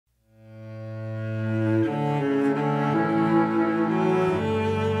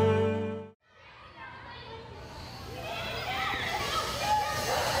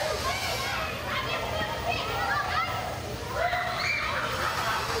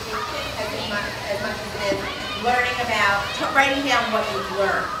as much as it is learning about, writing down what you've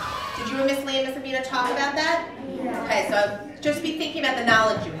learned. Did you and Miss Lee and Miss Amina talk about that? Yeah. Okay, so just be thinking about the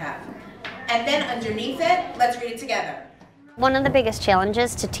knowledge you have. And then underneath it, let's read it together. One of the biggest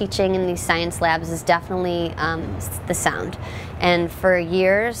challenges to teaching in these science labs is definitely the sound. And for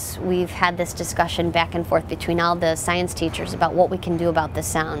years, we've had this discussion back and forth between all the science teachers about what we can do about the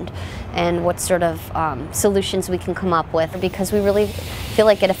sound and what sort of solutions we can come up with, because we really feel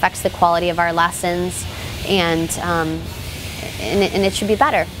like it affects the quality of our lessons, and it should be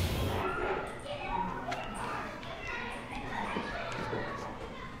better.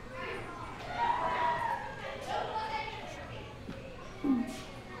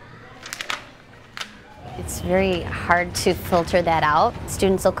 It's very hard to filter that out.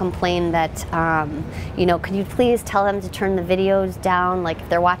 Students will complain that, you know, could you please tell them to turn the videos down? Like if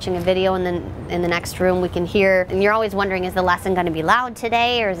they're watching a video and then in the next room we can hear, and you're always wondering, is the lesson going to be loud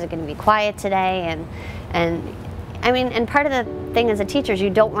today or is it going to be quiet today? And I mean, and part of the thing as a teacher is you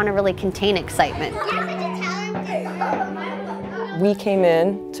don't want to really contain excitement. We came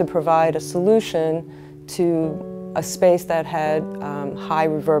in to provide a solution to a space that had high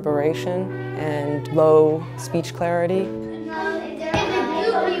reverberation and low speech clarity.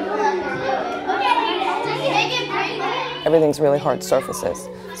 Everything's really hard surfaces,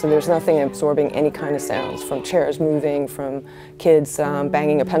 so there's nothing absorbing any kind of sounds, from chairs moving, from kids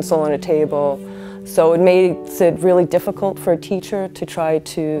banging a pencil on a table. So it makes it really difficult for a teacher to try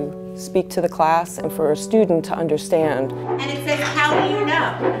to speak to the class and for a student to understand. And it says, how do you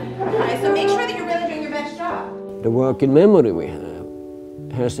know? Okay, so make sure that you're really doing your best job. The working memory we have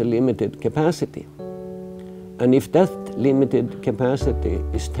has a limited capacity. And if that limited capacity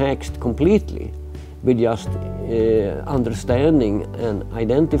is taxed completely with just understanding and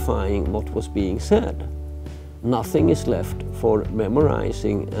identifying what was being said, nothing is left for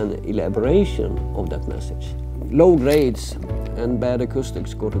memorizing and elaboration of that message. Low grades and bad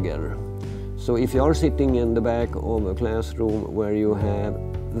acoustics go together. So if you are sitting in the back of a classroom where you have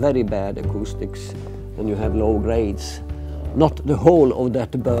very bad acoustics and you have low grades, not the whole of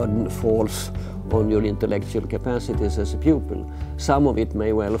that burden falls on your intellectual capacities as a pupil. Some of it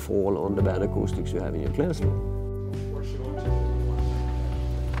may well fall on the bad acoustics you have in your classroom.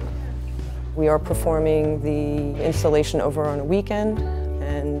 We are performing the installation over on a weekend,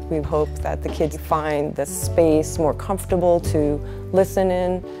 and we hope that the kids find the space more comfortable to listen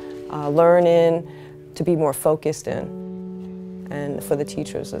in, learn in, to be more focused in, and for the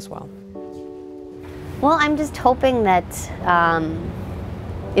teachers as well. Well, I'm just hoping that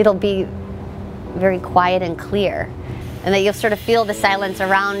it'll be very quiet and clear, and that you'll sort of feel the silence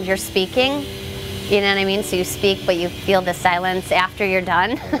around your speaking, you know what I mean? So you speak, but you feel the silence after you're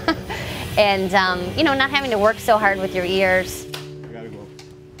done. And, you know, not having to work so hard with your ears. Ready?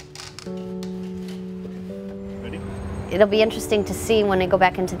 It'll be interesting to see when I go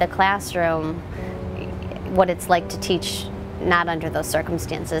back into the classroom what it's like to teach not under those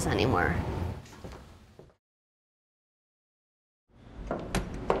circumstances anymore.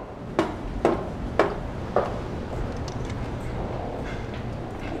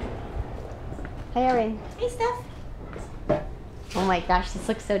 Hey, Irene. Hey, Steph. Oh my gosh, this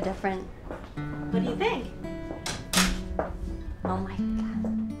looks so different. What do you think? Oh my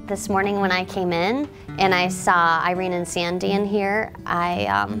God. This morning when I came in and I saw Irene and Sandy in here,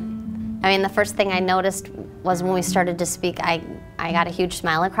 I mean, the first thing I noticed was when we started to speak, I got a huge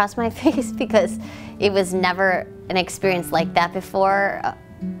smile across my face, because it was never an experience like that before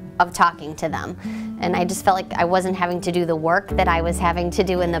of talking to them. And I just felt like I wasn't having to do the work that I was having to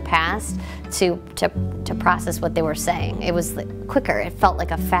do in the past to process what they were saying. It was quicker. It felt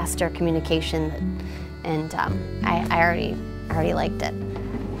like a faster communication, and I already liked it.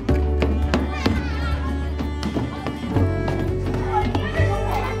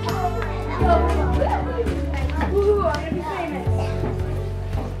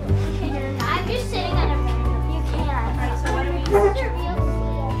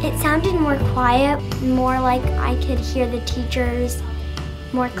 It sounded more quiet, more like I could hear the teachers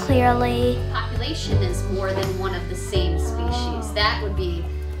more clearly. Population is more than one of the same species. That would be,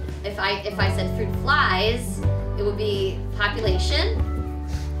 if I said fruit flies, it would be population,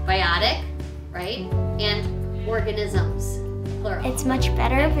 biotic, right, and organisms, plural. It's much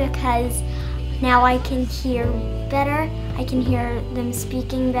better because now I can hear better, I can hear them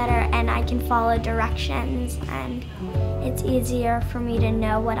speaking better, and I can follow directions, and it's easier for me to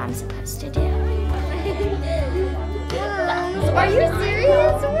know what I'm supposed to do. Are you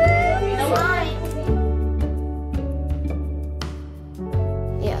serious?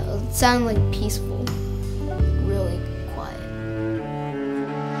 Yeah, it sounded like peaceful. Really